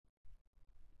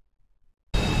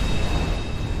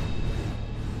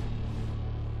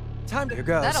Time to... Here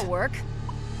goes. That'll work.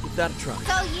 Give that a try.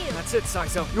 So you. That's it,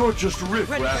 Saizo. You're just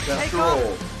riff-raff after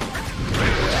all.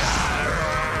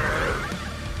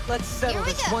 Let's settle Here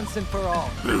we this go. once and for all.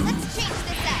 Let's change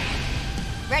this up.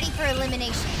 Ready for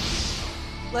elimination.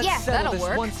 Let's Yeah, settle that'll this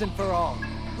work. once and for all.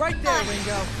 Right there,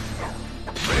 Ringo.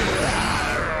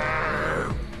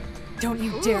 Don't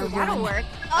you Ooh, dare that'll run. work.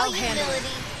 All I'll handle it.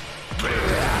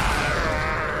 humility.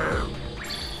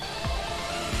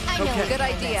 I know Okay. we Good can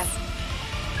idea. this.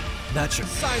 Not your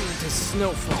silent as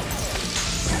snowfall.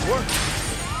 Work.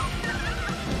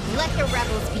 Let the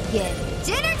rebels begin.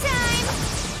 Dinner time!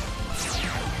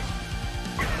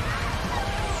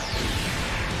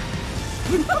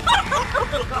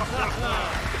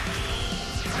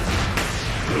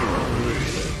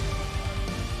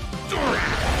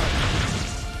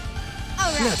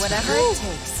 All right, Whatever it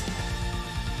takes.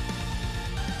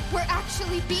 we're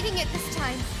actually beating it this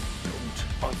time.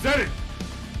 Zenon!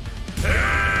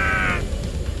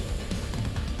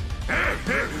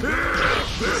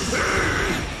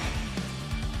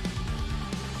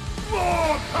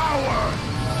 More power!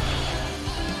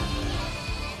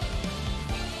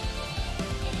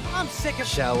 I'm sick of...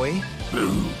 Shall we?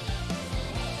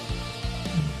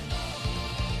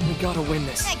 We gotta win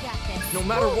this. I got this. No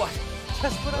matter what.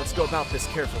 Just what Let's go about this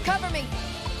carefully. Cover me.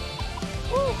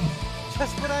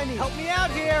 Just what I need. Help me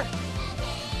out here.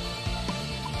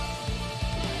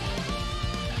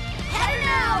 Heading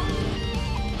out!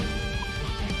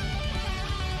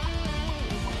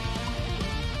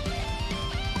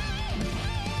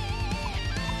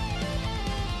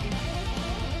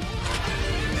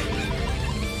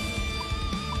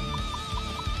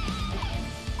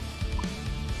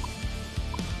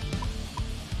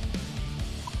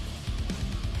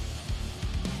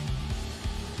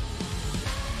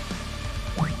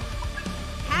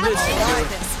 Let's Have try it.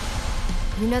 this.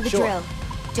 You know the Sure. drill.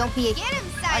 Don't be a... Get him,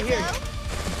 I hear Saizo!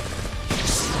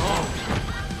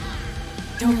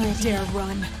 Don't you dare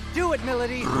run. Do it,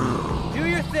 Milady. Do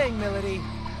your thing, Milady.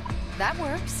 That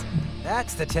works.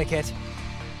 That's the ticket.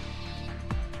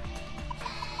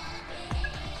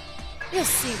 You'll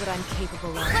see what I'm capable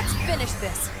of. Let's finish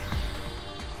this.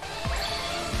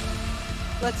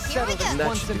 Let's Here we settle this go. That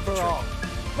once should and do for the all.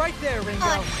 Right there, Ringo.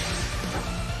 On.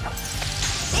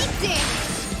 Big damage!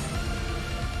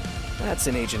 That's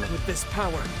an agent with this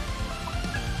power.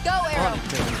 Go, Arrow.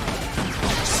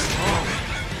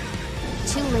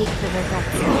 Too late for regret.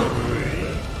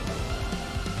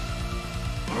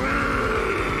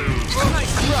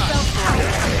 Nice try. Go for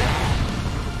it.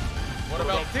 What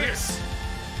about this?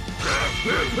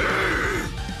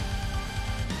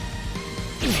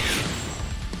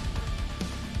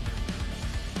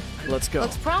 Let's go.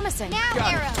 Looks promising. Now,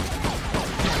 Got it. Arrow!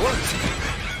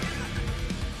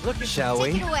 Look at... Shall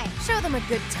Take we? it away. Show them a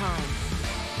good time.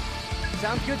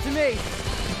 Sounds good to me.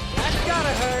 That's gotta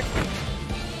hurt.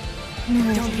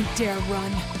 Don't you dare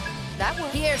run. That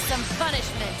works. Here's some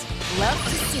punishment. Love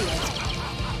to see it.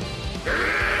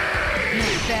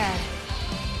 Not bad.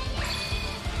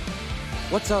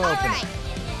 What's our All opening? right.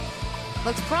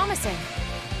 Looks promising.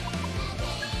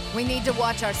 We need to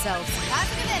watch ourselves.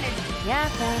 Positive energy. Yeah,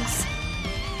 thanks.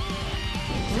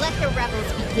 Let the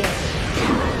rebels begin.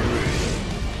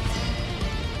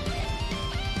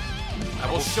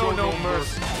 I will show no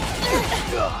mercy.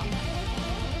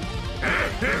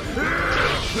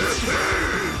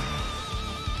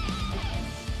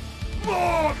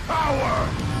 More power!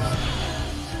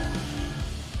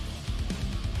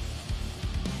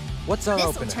 What's our This'll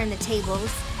opening? turn the tables.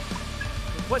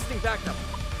 Requesting backup.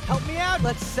 Help me out.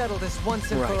 Let's settle this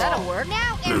once and Right. for That'll all. work.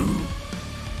 Now, Arrow!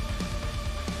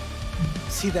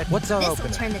 See that? What's our This'll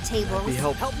opening? turn the tables. Be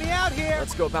helpful. Help me out here.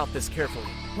 Let's go about this carefully.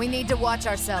 We need to watch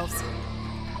ourselves.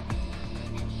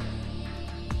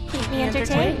 Keep me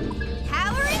entertained.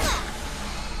 Powering up!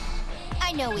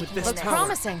 I know we With can this do Looks this. power.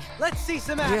 promising. Let's see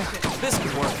some Yeah, action. this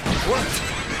could work. Work.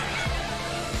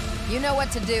 You know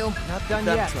what to do. Not done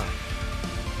That yet. try.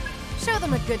 Show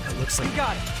them a good... Looks You like.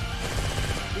 got it.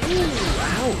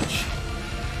 Ouch.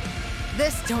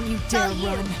 This don't you dare you.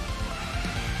 run.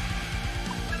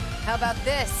 How about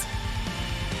this?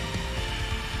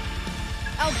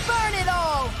 I'll burn it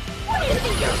all! What do you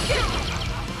think you're doing?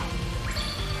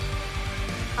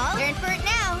 I'll learn for it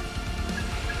now.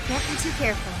 Can't be too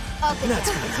careful. I'll get That's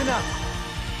it. It's enough.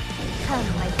 Come,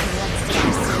 my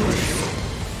beloved.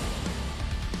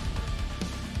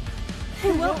 Who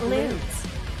won't lose?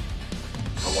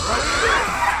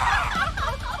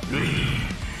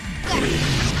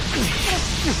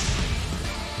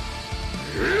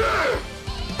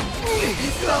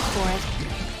 Go for it.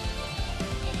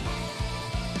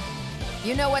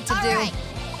 You know what to All do. right.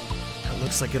 That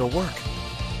looks like it'll work.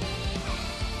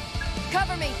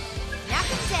 Cover me. Knock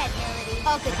him dead, Melody.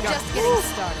 All good. Just getting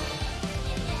started.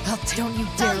 Don't you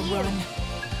dare you. run.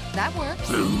 That works.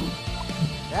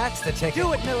 That's the ticket.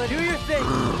 Do it, Melody. Do your thing.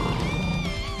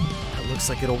 That looks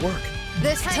like it'll work.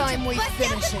 This Time time to we bust out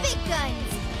finish the it. big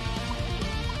guns.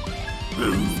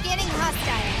 Scanning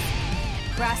hostiles.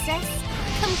 Process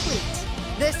complete.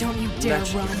 This don't you dare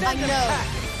That's- run. I know.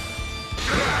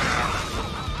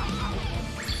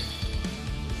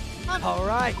 All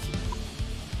right.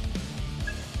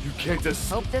 You can't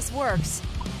escape. Hope this works.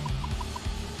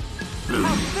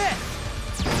 How's this?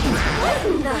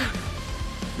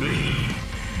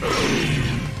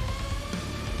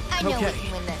 I know Okay. we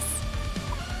can win this.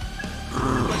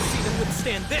 Let's see them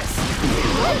withstand this.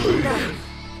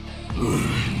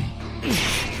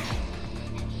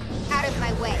 Out of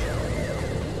my way.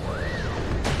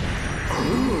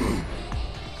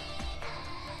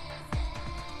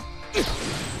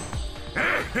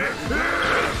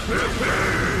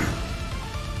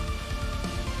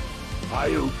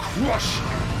 I'll crush you.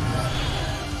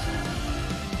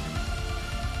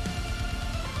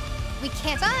 We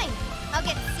can't. Fine. I'll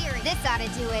get serious. This ought to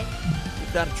do it.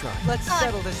 Give that a try. Let's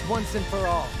settle this once and for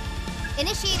all.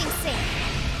 Initiating sync.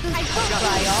 I will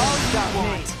try all you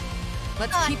want.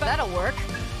 Let's On. keep that'll work.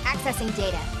 Accessing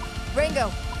data.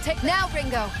 Ringo, take now,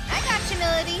 Ringo. I got you,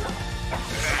 Melody.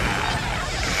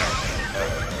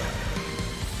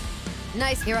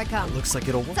 Nice, here I come. Looks like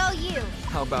it'll work. It's all you.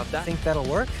 How about that? Think that'll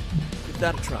work? Give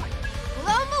that a try.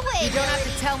 Blow 'em away, You don't have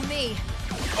Melody. to tell me.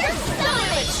 You're so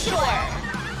immature.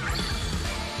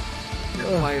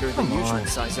 You're quieter than come usual, on.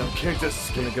 Sizo. Can't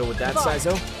escape. Gonna go with that, Fine.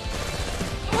 Sizo?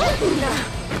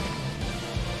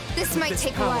 This might this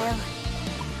take power. a while.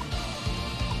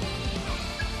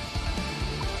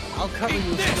 I'll cover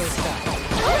you this. first time.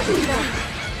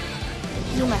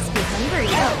 You must be hungry.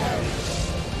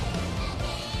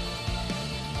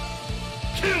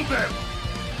 Kill them!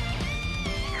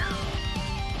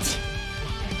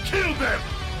 Kill them!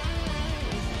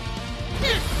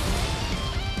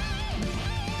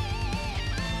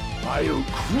 I'll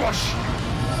crush you.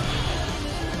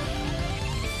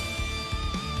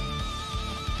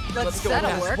 Let's go That'll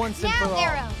with this work. once and for Now, all.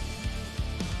 Arrow.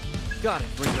 Got it,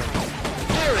 Ringo.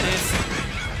 There it is.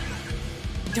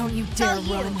 Don't you dare all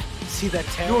you. run. See that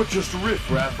tail? You're just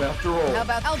riffraff after all. How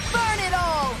about I'll burn it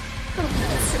all?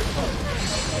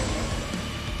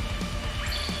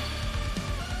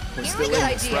 We're Here still we in go.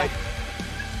 this, Idea. right?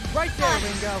 Right there,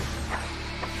 Ringo.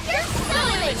 You're so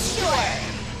immature.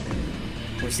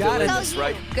 We're still got in it. this,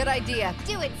 right? Good idea.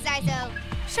 Do it, Sizo.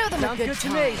 Show them Sounds a good good to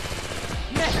time. me.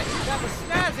 Nick, that was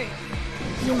snazzy.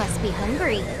 You must be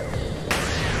hungry.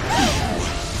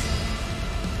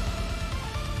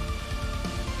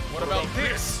 What about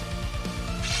this?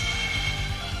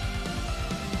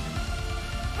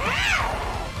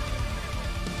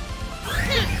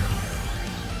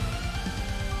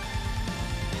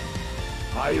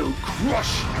 I'll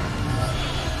crush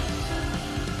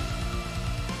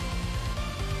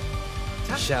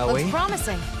you. Shall Looks we?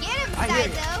 promising. Get him, I hear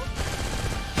ya.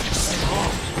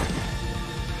 Sizo.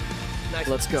 Nice.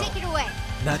 Let's go. Take it away.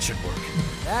 That should work.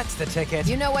 That's the ticket.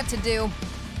 You know what to do.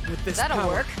 With this That'll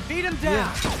power. work. Beat him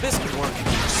down. Yeah, this can work.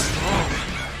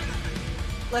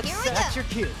 Let's Here we set. go. That's your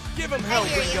cue. Give him hell,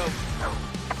 hear you. Ringo.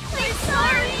 We're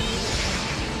sorry.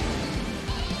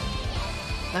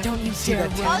 Don't you See dare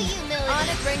that run. All you, Melody. On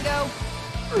it, Ringo.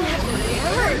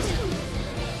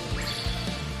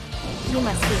 You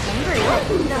must be hungry.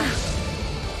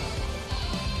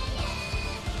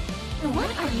 What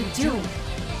are you doing?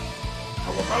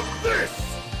 How about this?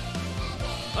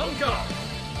 On guard.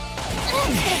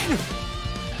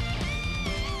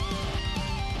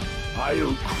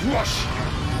 I'll crush you.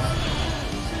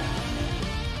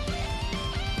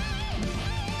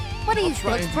 What do you I'll try think? Looks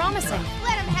and do promising.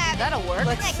 Let him have it. That'll work.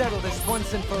 Let's settle this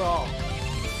once and for all.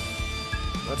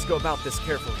 Let's go about this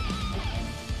carefully.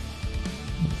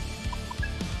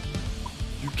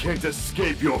 You can't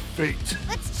escape your fate.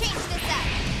 Let's change this up.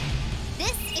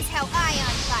 This is how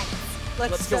Ion fights.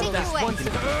 Let's go settle with this that. once and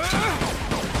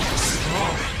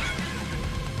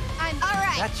I'm all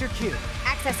right. That's your cue.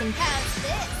 Accessing. How's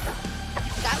this?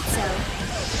 Thought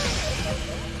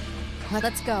so.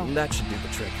 Let's go. That should do the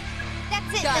trick.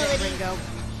 That's it, Got it, Melody. Ringo.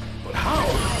 But how?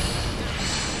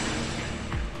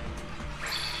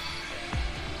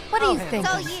 What do I'll you handle think?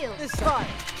 It's all you. It's fine.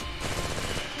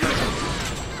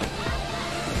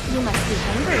 You must be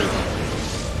hungry.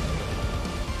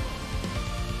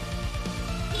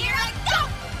 Here I go!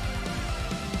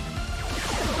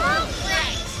 All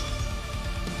right.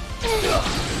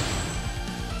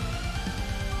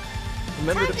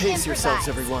 Remember Time to to pace yourselves,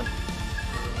 improvise. everyone.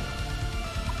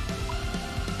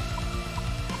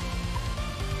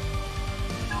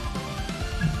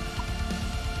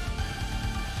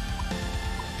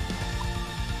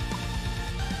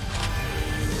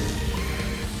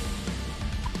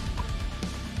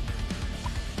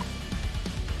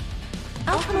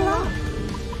 I'll come along.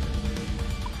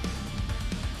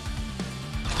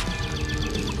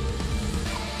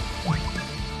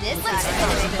 This Let's looks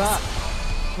finish good. this.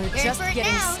 We're Here just for it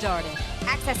getting now. started.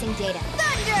 Accessing data.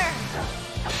 Thunder!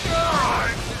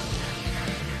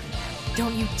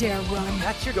 Don't you dare run.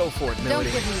 That's your go for it, Don't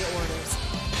Melody. give me your orders.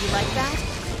 You like that?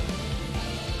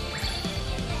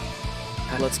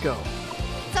 Let's go.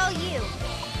 It's all you.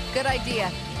 Good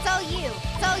idea. It's all you.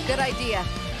 It's all you. Good idea.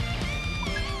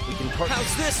 We can part.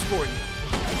 How's this for you?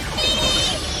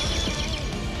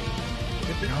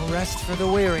 No rest for the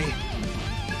weary.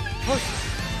 Push.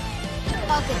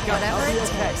 I'll get Whatever whatever it it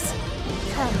takes.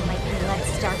 takes. Come, my blood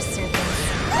star servants.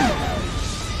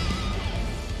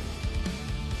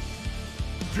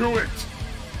 Do it!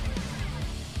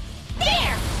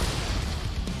 There!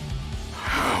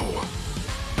 How?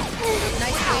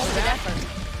 Nice wasted effort.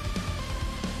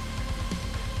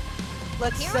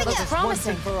 Let's Here we settle go. this Promising. once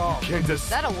and for all. Can't escape.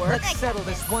 That'll work. Let's settle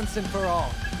this once and for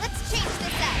all. Let's change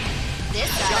this up. This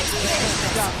Got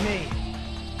side. Stop me.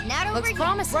 Not over Looks here.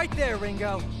 promising. Right there,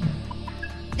 Ringo.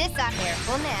 This side.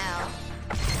 Careful now.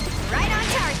 Right on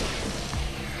target.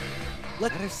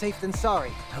 Better safe than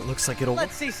sorry. That looks like it'll.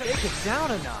 Let's see some. Take it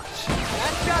down a notch.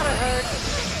 That's gotta hurt.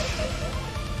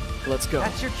 Let's go.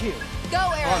 That's your cue. Go,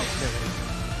 Arrow.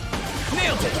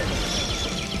 Nailed it.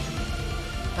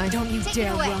 Don't you Take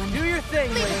dare it away. run. Do your thing,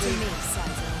 Leave it to lady. me,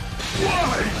 Sazo.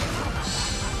 Why?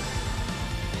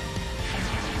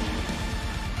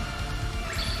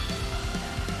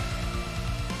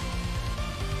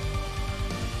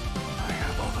 I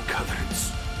have all the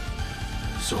covenants.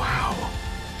 So how?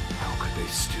 How could they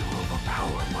still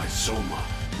overpower my Soma?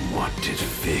 What did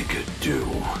Vega do?